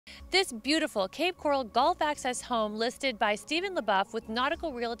This beautiful Cape Coral Gulf access home listed by Stephen LeBoeuf with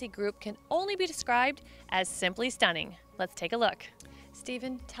Nautical Realty Group can only be described as simply stunning. Let's take a look.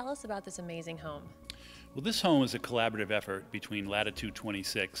 Stephen, tell us about this amazing home. Well, this home is a collaborative effort between Latitude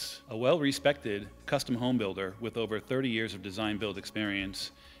 26, a well-respected custom home builder with over 30 years of design-build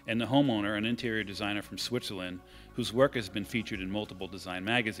experience, and the homeowner, an interior designer from Switzerland, whose work has been featured in multiple design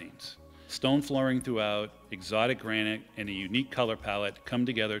magazines. Stone flooring throughout, exotic granite, and a unique color palette come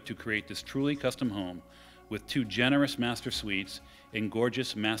together to create this truly custom home with 2 generous master suites and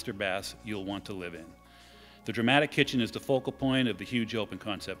gorgeous master baths you'll want to live in. The dramatic kitchen is the focal point of the huge open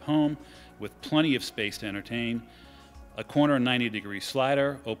concept home with plenty of space to entertain. A corner 90-degree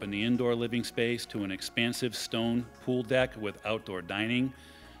slider open the indoor living space to an expansive stone pool deck with outdoor dining.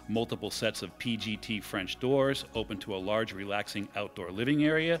 Multiple sets of PGT French doors open to a large relaxing outdoor living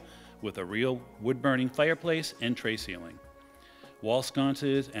area with a real wood-burning fireplace and tray ceiling. Wall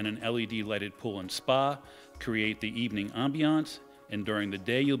sconces and an LED lighted pool and spa create the evening ambiance, and during the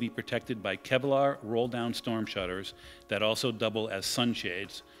day you'll be protected by Kevlar roll-down storm shutters that also double as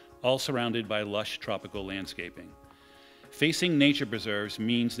sunshades, all surrounded by lush tropical landscaping. Facing nature preserves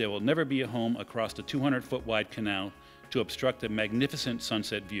means there will never be a home across the 200-foot wide canal to obstruct the magnificent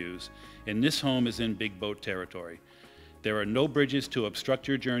sunset views, and this home is in big boat territory. There are no bridges to obstruct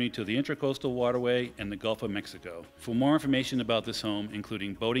your journey to the Intracoastal Waterway and the Gulf of Mexico. For more information about this home,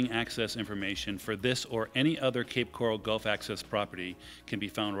 including boating access information for this or any other Cape Coral Gulf access property, can be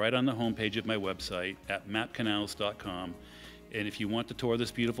found right on the homepage of my website at mapcanals.com. And if you want to tour this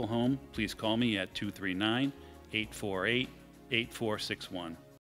beautiful home, please call me at 239-848-8461.